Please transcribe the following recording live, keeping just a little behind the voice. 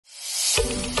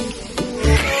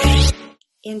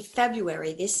In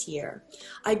February this year,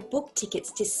 I booked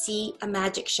tickets to see a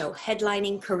magic show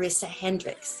headlining Carisa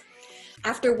Hendrix.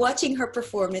 After watching her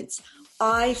performance,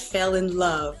 I fell in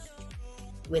love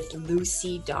with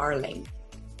Lucy Darling.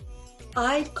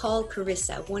 I'd call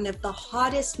Carisa one of the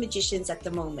hottest magicians at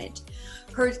the moment.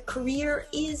 Her career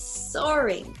is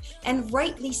soaring, and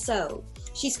rightly so.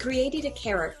 She's created a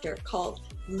character called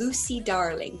Lucy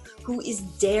Darling, who is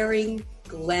daring,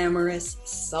 glamorous,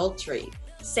 sultry,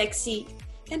 sexy,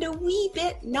 and a wee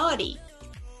bit naughty.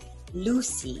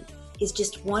 Lucy is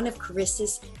just one of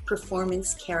Carisa's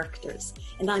performance characters,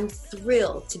 and I'm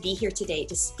thrilled to be here today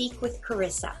to speak with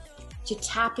Carisa, to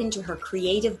tap into her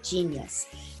creative genius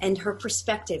and her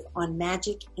perspective on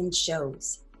magic and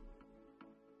shows.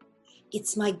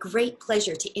 It's my great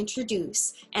pleasure to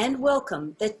introduce and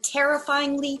welcome the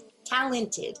terrifyingly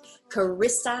talented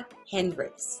Carisa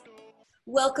Hendrix.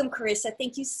 Welcome, Carisa.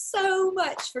 Thank you so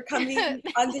much for coming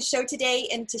on the show today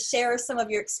and to share some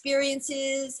of your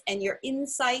experiences and your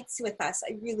insights with us.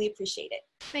 I really appreciate it.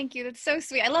 Thank you. That's so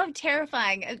sweet. I love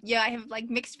terrifying. Yeah, I have like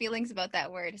mixed feelings about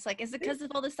that word. It's like, is it because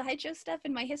of all the sideshow stuff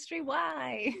in my history?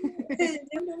 Why?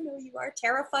 No. You are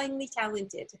terrifyingly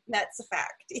talented. That's a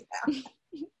fact. Yeah.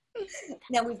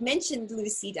 Now, we've mentioned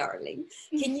Lucy Darling.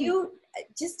 Can you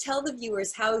just tell the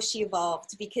viewers how she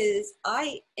evolved? Because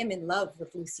I am in love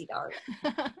with Lucy Darling.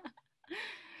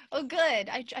 Oh, good.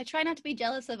 I try not to be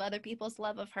jealous of other people's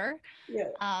love of her.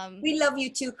 Yeah. We love you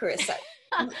too, Carisa.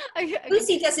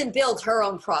 Lucy doesn't build her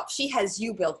own props. She has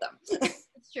you build them.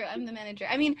 It's true. I'm the manager.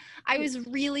 I mean, I was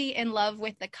really in love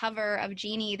with the cover of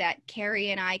Genie that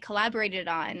Carrie and I collaborated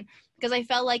on because I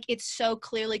felt like it's so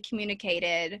clearly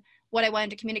communicated what I wanted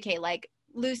to communicate, like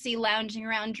Lucy lounging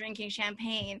around drinking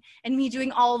champagne and me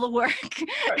doing all the work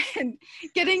right. and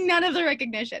getting none of the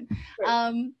recognition.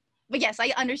 Right. But yes,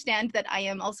 I understand that I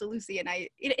am also Lucy, and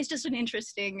it's just an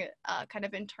interesting kind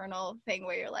of internal thing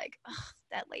where you're like, oh,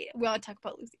 that lady, we want to talk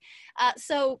about Lucy.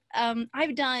 So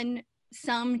I've done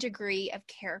some degree of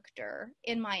character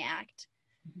in my act,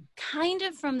 kind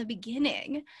of from the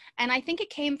beginning. And I think it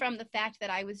came from the fact that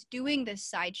I was doing this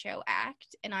sideshow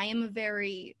act, and I am a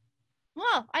very,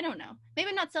 well, I don't know. Maybe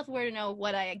I'm not self-aware to know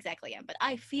what I exactly am, but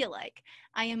I feel like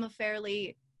I am a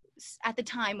fairly, at the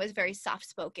time, was very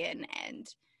soft-spoken and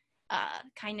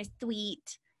kind of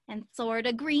sweet and sort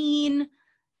of green,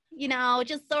 you know,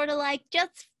 just sort of like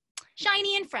just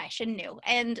shiny and fresh and new.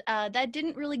 And that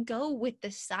didn't really go with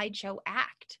the sideshow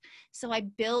act. So I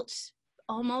built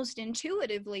almost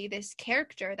intuitively this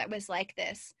character that was like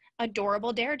this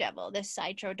adorable daredevil, this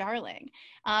sideshow darling,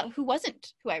 who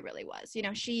wasn't who I really was. You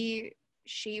know, she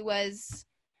was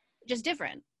just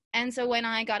different. And so when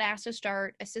I got asked to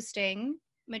start assisting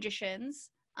magicians,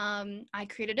 I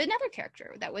created another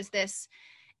character that was this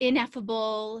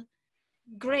ineffable,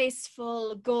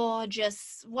 graceful,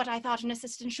 gorgeous, what I thought an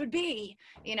assistant should be,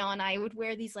 you know, and I would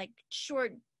wear these like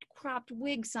short cropped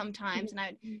wigs sometimes, and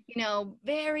I, you know,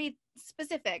 very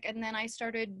specific. And then I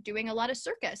started doing a lot of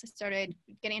circus. I started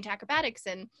getting into acrobatics,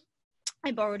 and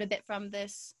I borrowed a bit from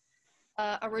this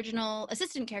original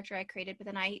assistant character I created, but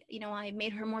then I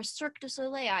made her more Cirque du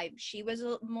Soleil. She was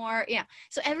a more, yeah.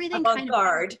 So everything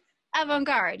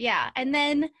avant-garde, yeah. And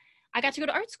then I got to go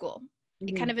to art school,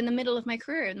 kind of in the middle of my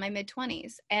career, in my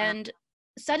mid-20s. And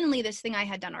suddenly this thing I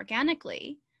had done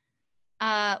organically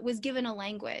was given a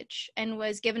language and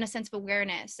was given a sense of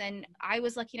awareness. And I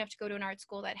was lucky enough to go to an art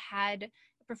school that had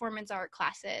performance art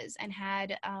classes and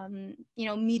had,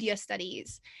 media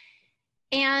studies.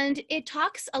 And it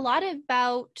talks a lot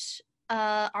about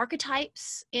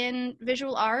archetypes in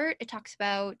visual art. It talks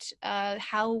about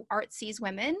how art sees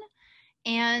women.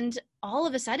 And all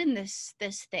of a sudden, this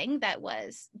thing that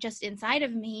was just inside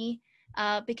of me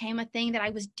became a thing that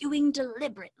I was doing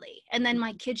deliberately. And then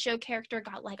my kid show character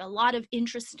got like a lot of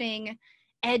interesting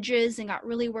edges and got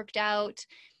really worked out.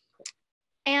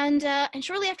 And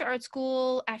shortly after art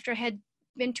school, after I had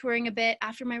been touring a bit,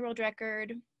 after my world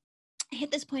record, I hit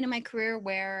this point in my career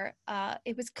where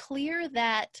it was clear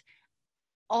that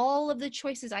all of the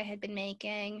choices I had been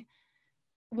making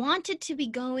wanted to be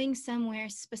going somewhere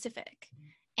specific.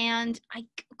 And I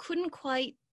couldn't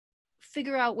quite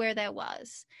figure out where that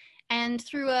was. And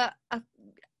through a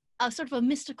sort of a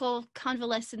mystical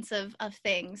convalescence of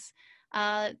things,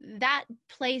 that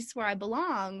place where I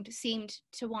belonged seemed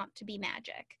to want to be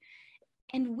magic.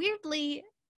 And weirdly,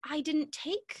 I didn't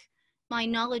take my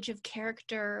knowledge of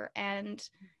character and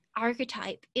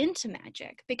archetype into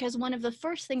magic, because one of the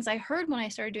first things I heard when I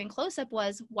started doing close-up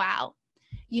was, wow,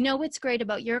 you know what's great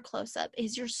about your close-up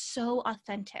is you're so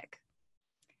authentic.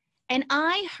 And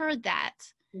I heard that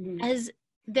as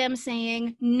them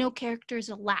saying no characters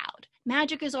allowed.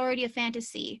 Magic is already a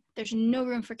fantasy. There's no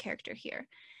room for character here.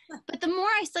 But the more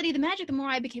I studied the magic, the more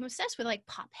I became obsessed with like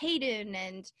Pop Haydn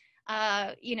and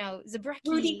Zabrecky.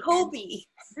 Rudy Coby.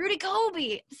 Rudy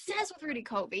Coby. Obsessed with Rudy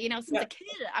Coby. Since a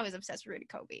kid, I was obsessed with Rudy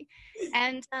Coby.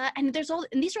 And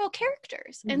these are all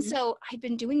characters. Mm-hmm. And so I'd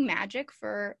been doing magic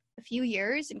for a few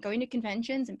years and going to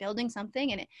conventions and building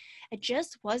something, and it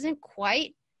just wasn't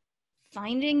quite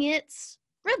finding its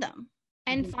rhythm.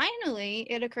 And finally,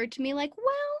 it occurred to me like, well,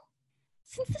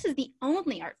 since this is the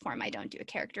only art form I don't do a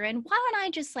character in, why don't I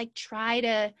just like try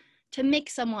to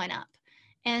mix someone up?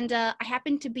 And I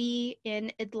happened to be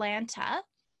in Atlanta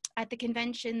at the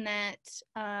convention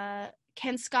that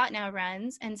Ken Scott now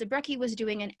runs, and Zabrecky was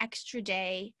doing an extra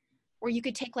day where you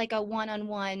could take like a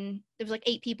one-on-one, there was like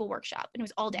 8 people workshop, and it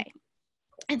was all day.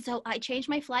 And so I changed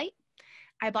my flight.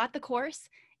 I bought the course.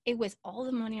 It was all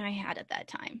the money I had at that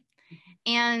time.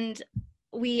 And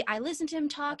I listened to him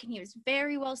talk, and he was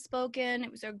very well spoken.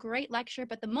 It was a great lecture,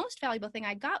 but the most valuable thing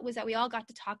I got was that we all got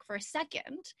to talk for a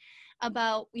second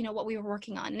about, what we were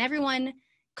working on. And everyone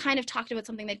kind of talked about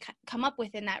something they'd come up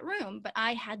with in that room, but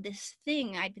I had this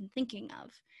thing I'd been thinking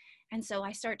of. And so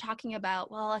I started talking about,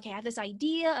 I have this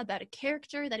idea about a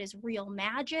character that is real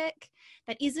magic,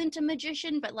 that isn't a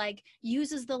magician, but like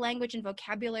uses the language and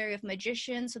vocabulary of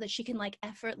magicians so that she can like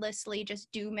effortlessly just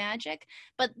do magic.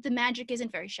 But the magic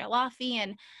isn't very show-offy,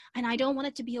 and I don't want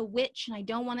it to be a witch, and I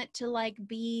don't want it to like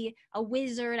be a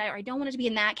wizard, or I don't want it to be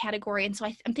in that category. And so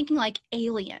I'm thinking like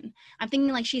alien. I'm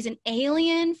thinking like she's an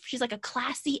alien. She's like a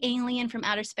classy alien from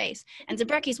outer space. And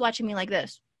Zabrecky's watching me like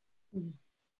this.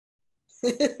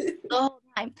 The whole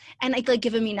time, and like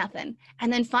giving me nothing.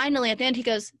 And then finally at the end he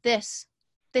goes, this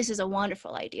is a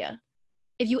wonderful idea.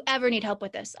 If you ever need help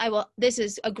with this, this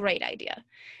is a great idea.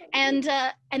 And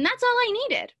that's all I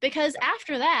needed, because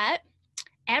after that,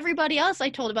 everybody else I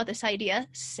told about this idea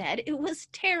said it was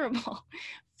terrible.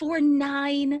 For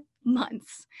 9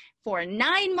 months. For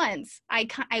 9 months,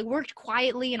 I worked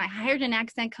quietly, and I hired an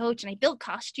accent coach, and I built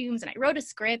costumes, and I wrote a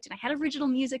script, and I had original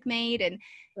music made, and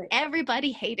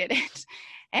everybody hated it.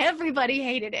 Everybody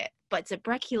hated it, but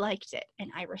Zabrecky liked it,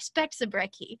 and I respect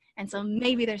Zabrecky, and so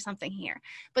maybe there's something here.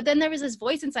 But then there was this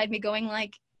voice inside me going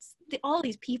like, all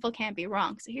these people can't be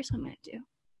wrong, so here's what I'm going to do.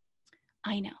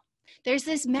 I know. There's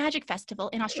this magic festival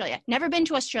in Australia. Never been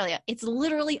to Australia. It's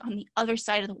literally on the other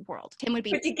side of the world. Tim would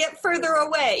be... But you get further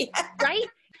away. Right?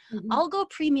 Mm-hmm. I'll go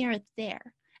premiere it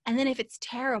there. And then if it's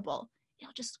terrible,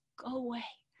 it'll just go away.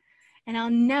 And I'll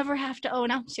never have to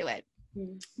own up to it.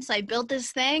 Mm-hmm. So I built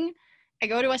this thing. I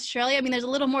go to Australia. I mean, there's a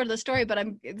little more to the story, but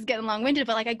it's getting long-winded.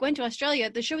 But like, I went to Australia.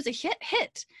 The show was a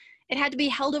hit. It had to be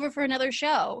held over for another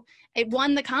show. It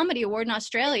won the Comedy Award in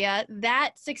Australia.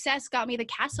 That success got me the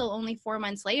Castle only 4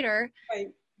 months later. Right.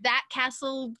 That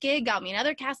Castle gig got me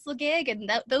another Castle gig,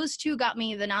 and those two got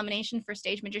me the nomination for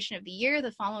Stage Magician of the Year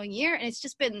the following year. And it's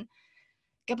just been,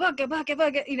 it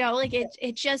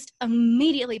just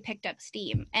immediately picked up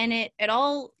steam. And it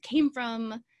all came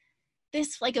from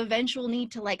this like eventual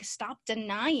need to like stop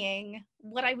denying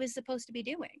what I was supposed to be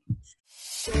doing.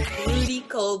 Rudy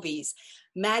Coby's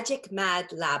Magic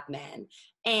Mad Lab Man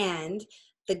and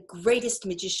the greatest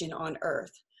magician on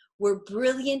earth were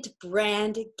brilliant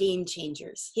brand game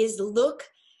changers. His look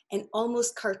and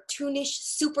almost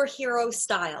cartoonish superhero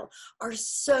style are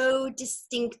so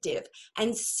distinctive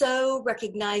and so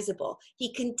recognizable.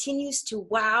 He continues to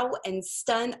wow and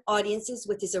stun audiences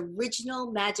with his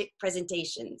original magic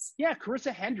presentations. Yeah,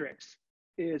 Carisa Hendrix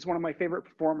is one of my favorite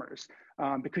performers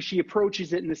because she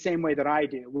approaches it in the same way that I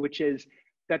do, which is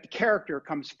that the character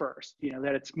comes first,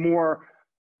 that it's more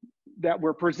that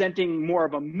we're presenting more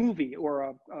of a movie or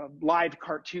a live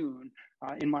cartoon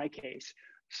in my case.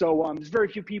 So there's very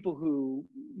few people who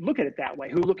look at it that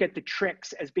way, who look at the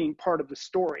tricks as being part of the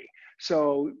story.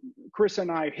 So Carisa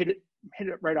and I hit it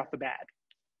right off the bat.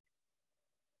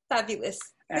 Fabulous.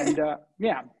 And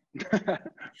yeah.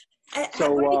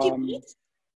 So where did you meet?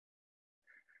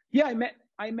 Yeah,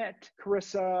 I met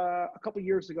Carisa a couple of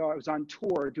years ago. I was on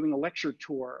tour doing a lecture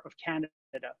tour of Canada.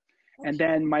 Okay. And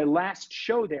then my last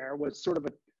show there was sort of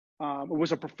it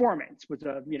was a performance, was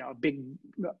a big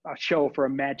show for a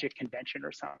magic convention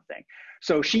or something.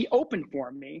 So she opened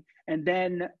for me, and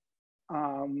then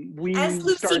we as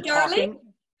Lucy started Darling? Talking.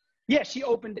 Yeah, she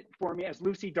opened it for me as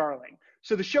Lucy Darling.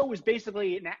 So the show was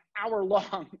basically an hour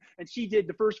long, and she did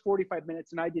the first 45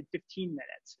 minutes, and I did 15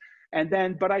 minutes. And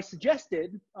then, but I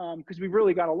suggested, because we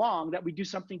really got along, that we do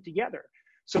something together.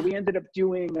 So we ended up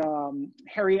doing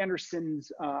Harry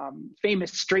Anderson's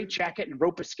famous straitjacket and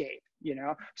rope escape,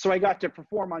 So I got to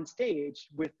perform on stage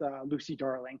with Lucy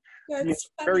Darling. That's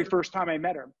very first time I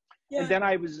met her. And then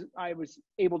I was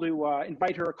able to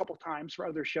invite her a couple times for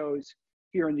other shows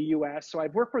here in the U.S. So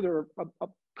I've worked with her a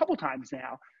couple times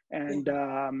now, and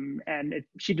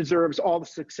she deserves all the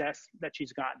success that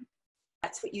she's gotten.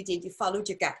 That's what you did. You followed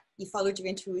your gut. You followed your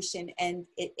intuition, and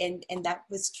that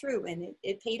was true, and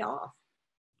it paid off.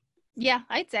 Yeah,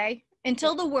 I'd say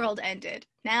until the world ended.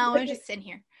 Now I'm just sitting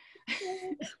here.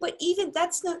 But even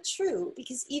that's not true,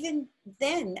 because even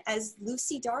then, as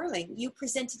Lucy Darling, you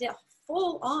presented a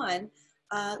full-on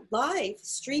live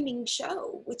streaming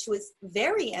show, which was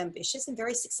very ambitious and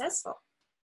very successful.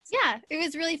 Yeah, it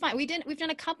was really fun. We've done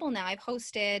a couple now. I've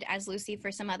hosted as Lucy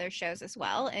for some other shows as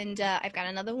well, and I've got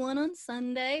another one on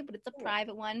Sunday, but it's a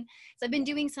private one. So I've been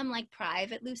doing some like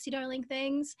private Lucy Darling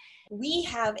things. We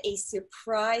have a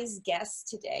surprise guest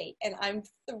today, and I'm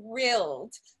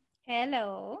thrilled.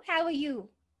 Hello, how are you?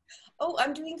 Oh,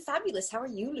 I'm doing fabulous. How are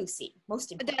you, Lucy?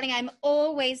 Most important. Darling, I'm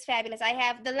always fabulous. I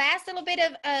have the last little bit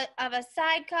of a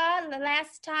sidecar, the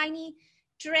last tiny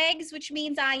dregs, which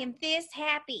means I am this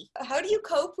happy. How do you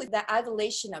cope with the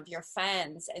adulation of your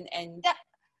fans and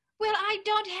Well, I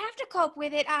don't have to cope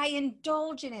with it. I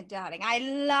indulge in it, darling. I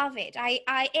love it.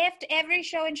 After every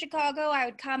show in Chicago, I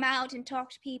would come out and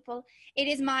talk to people. It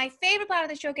is my favorite part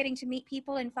of the show, getting to meet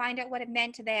people and find out what it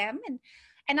meant to them.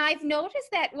 And I've noticed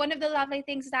that one of the lovely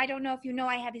things is, I don't know if you know,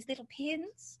 I have these little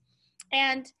pins.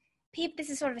 And this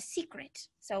is sort of a secret.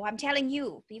 So I'm telling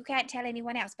you, but you can't tell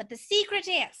anyone else. But the secret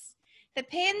is, the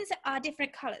pins are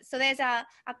different colors. So there's a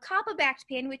copper-backed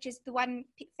pin, which is the one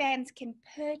fans can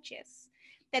purchase.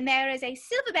 Then there is a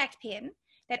silver-backed pin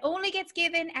that only gets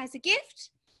given as a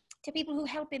gift to people who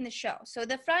help in the show. So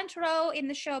the front row in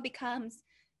the show becomes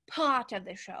part of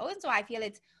the show. And so I feel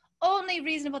it's only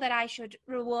reasonable that I should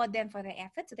reward them for their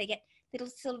efforts. So they get little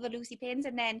silver Lucy pins.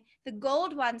 And then the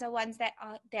gold ones are ones that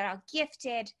are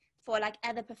gifted for like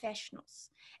other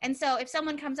professionals. And so if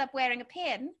someone comes up wearing a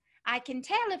pin, I can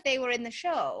tell if they were in the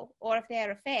show or if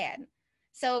they're a fan.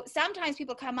 So sometimes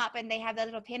people come up and they have their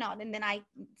little pin on, and then I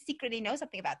secretly know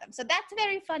something about them. So that's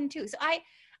very fun too. So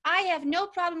I have no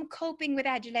problem coping with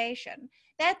adulation.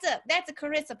 That's a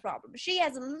Carisa problem. She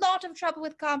has a lot of trouble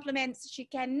with compliments. She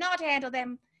cannot handle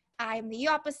them. I'm the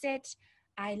opposite.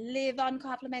 I live on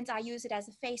compliments. I use it as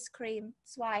a face cream,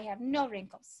 so I have no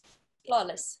wrinkles.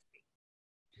 Flawless.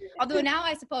 Although now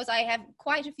I suppose I have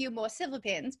quite a few more silver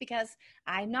pins because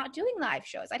I'm not doing live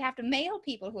shows. I'd have to mail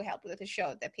people who help with the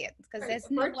show their pins, because there's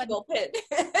no virtual pin.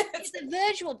 It's a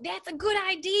virtual. That's a good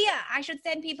idea. I should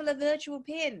send people a virtual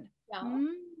pin. Yeah.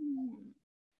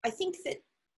 I think that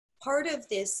part of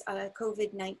this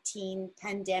COVID-19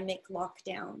 pandemic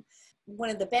lockdown,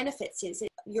 one of the benefits is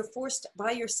you're forced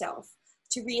by yourself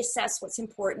to reassess what's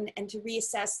important and to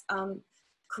reassess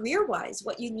career-wise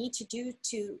what you need to do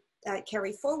to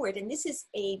carry forward. And this is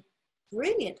a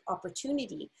brilliant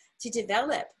opportunity to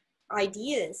develop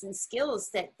ideas and skills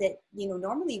that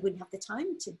normally you wouldn't have the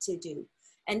time to do,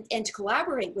 and to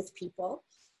collaborate with people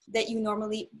that you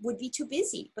normally would be too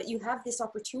busy, but you have this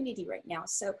opportunity right now.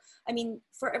 So I mean,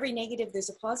 for every negative there's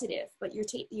a positive, but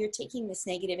you're taking this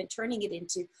negative and turning it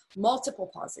into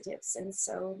multiple positives. And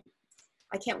so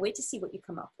I can't wait to see what you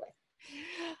come up with.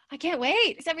 I can't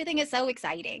wait. Everything is so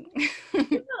exciting.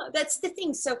 Yeah, that's the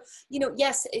thing. So,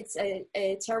 yes, it's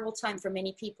a terrible time for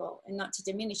many people, and not to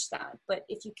diminish that, but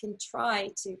if you can try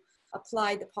to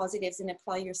apply the positives and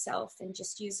apply yourself and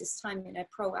just use this time in a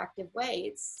proactive way,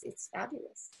 it's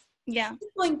fabulous. Yeah.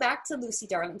 Going back to Lucy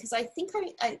Darling, because I think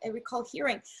I recall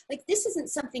hearing, like, this isn't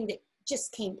something that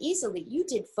just came easily. You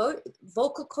did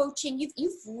vocal coaching.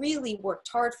 You've really worked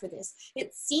hard for this.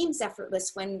 It seems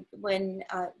effortless when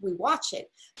we watch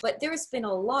it, but there's been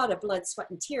a lot of blood,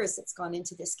 sweat, and tears that's gone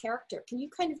into this character. Can you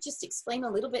kind of just explain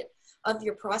a little bit of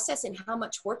your process and how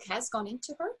much work has gone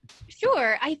into her?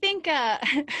 Sure. I think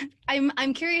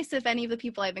I'm curious if any of the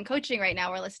people I've been coaching right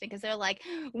now are listening, because they're like,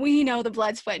 we know the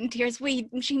blood, sweat, and tears.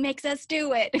 She makes us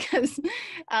do it, because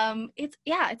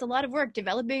it's a lot of work.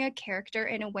 Developing a character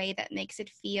in a way that makes it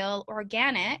feel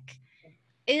organic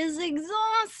is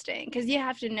exhausting, because you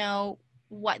have to know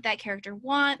what that character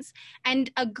wants.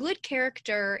 And a good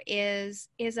character is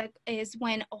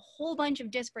when a whole bunch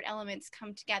of disparate elements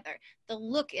come together. The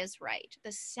look is right,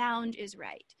 the sound is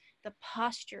right, the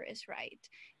posture is right,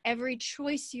 every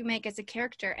choice you make as a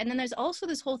character. And then there's also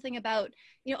this whole thing about,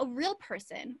 a real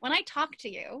person. When I talk to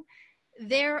you,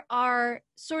 there are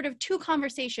sort of two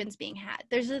conversations being had.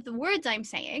 There's the words I'm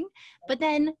saying, but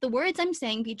then the words I'm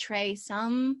saying betray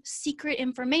some secret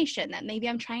information that maybe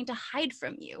I'm trying to hide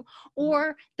from you,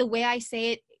 or the way I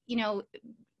say it,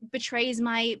 betrays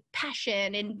my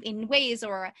passion in ways,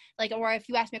 or if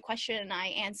you ask me a question and I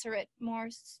answer it more,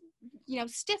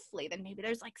 stiffly, then maybe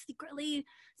there's like secretly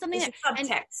something There's a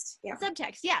subtext.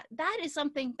 Subtext. Yeah. That is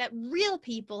something that real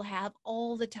people have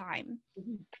all the time.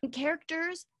 Mm-hmm. And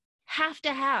characters have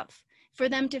to have for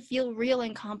them to feel real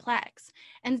and complex.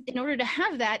 And in order to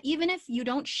have that, even if you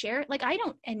don't share it, like I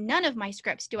don't, in none of my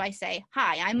scripts do I say,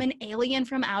 hi, I'm an alien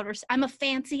from I'm a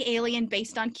fancy alien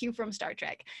based on Q from Star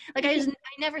Trek. Like I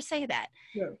never say that.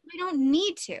 Yeah. I don't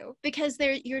need to, because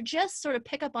you're just sort of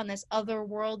pick up on this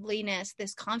otherworldliness,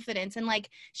 this confidence, and like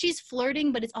she's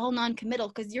flirting, but it's all non-committal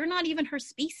because you're not even her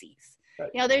species.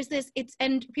 Right. There's this,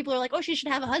 and people are like, oh, she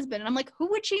should have a husband. And I'm like, who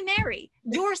would she marry?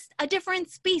 You're a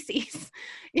different species,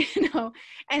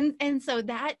 and so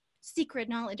that secret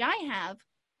knowledge I have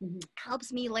mm-hmm.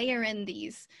 helps me layer in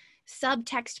these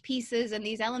subtext pieces and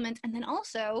these elements. And then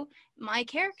also my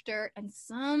character and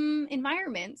some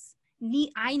environments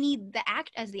I need the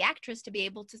actress to be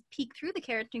able to peek through the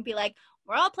character and be like,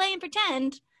 we're all playing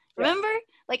pretend. Remember? Yeah.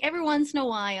 Like every once in a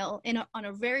while, on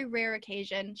a very rare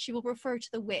occasion, she will refer to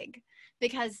the wig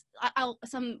because I'll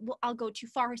go too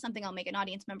far or something. I'll make an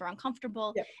audience member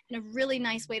uncomfortable. Yeah. And a really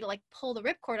nice way to like pull the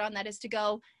ripcord on that is to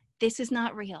go, this is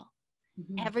not real.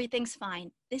 Mm-hmm. Everything's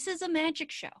fine. This is a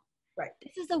magic show. Right.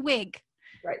 This is a wig.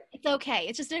 Right. It's okay.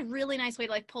 It's just a really nice way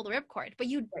to like pull the ripcord. But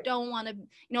you right. don't want to,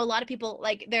 a lot of people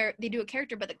like they do a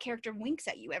character, but the character winks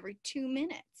at you every 2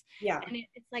 minutes. Yeah. And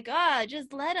it's like,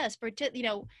 just let us pretend,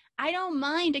 I don't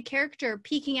mind a character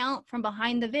peeking out from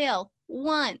behind the veil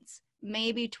once,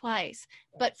 maybe twice.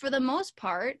 Right. But for the most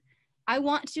part, I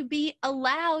want to be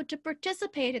allowed to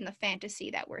participate in the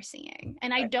fantasy that we're seeing.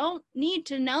 And right. I don't need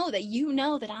to know that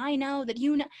that I know that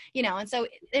and so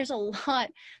there's a lot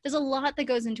that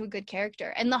goes into a good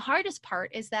character. And the hardest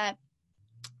part is that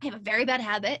I have a very bad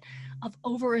habit of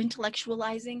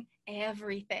over-intellectualizing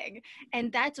everything.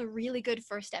 And that's a really good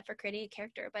first step for creating a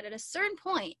character. But at a certain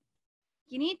point,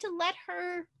 you need to let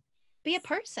her be a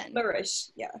person. Flourish,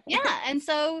 yeah. Yeah, and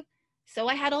so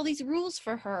I had all these rules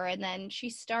for her, and then she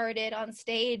started on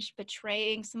stage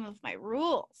betraying some of my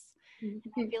rules. Mm-hmm.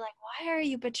 And I'd be like, why are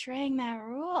you betraying that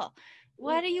rule?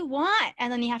 What do you want?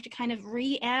 And then you have to kind of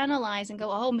reanalyze and go,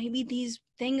 oh, maybe these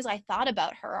things I thought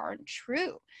about her aren't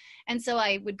true. And so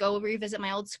I would go revisit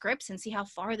my old scripts and see how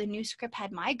far the new script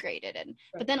had migrated.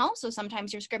 But then also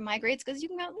sometimes your script migrates because you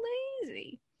got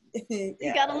lazy. Yeah.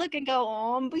 You got to look and go,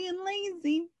 oh, I'm being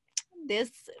lazy.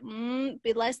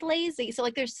 Be less lazy. So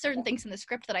like there's certain things in the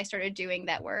script that I started doing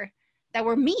that were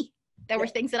me. That were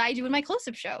things that I do in my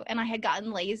close-up show. And I had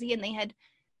gotten lazy and they had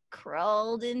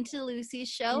crawled into Lucy's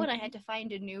show mm-hmm. and I had to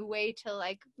find a new way to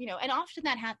and often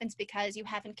that happens because you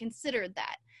haven't considered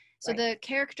that. So right. the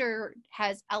character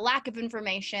has a lack of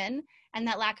information and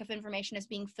that lack of information is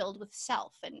being filled with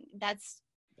self. And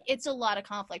it's a lot of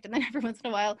conflict. And then every once in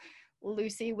a while,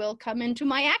 Lucy will come into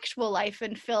my actual life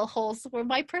and fill holes where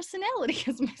my personality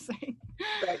is missing.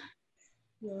 Right.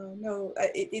 No,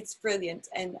 it's brilliant.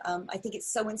 And I think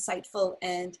it's so insightful.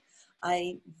 And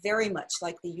I very much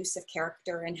like the use of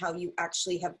character and how you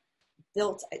actually have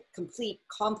built a complete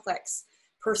complex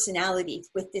personality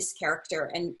with this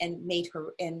character and made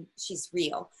her, and she's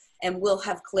real. And we'll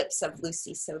have clips of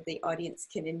Lucy so the audience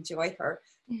can enjoy her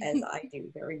as I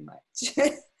do very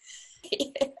much.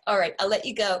 All right, I'll let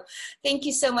you go. Thank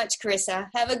you so much, Carisa.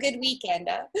 Have a good weekend.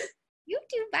 You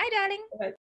too. Bye, darling.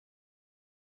 Bye.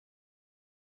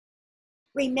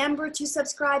 Remember to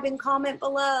subscribe and comment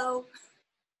below.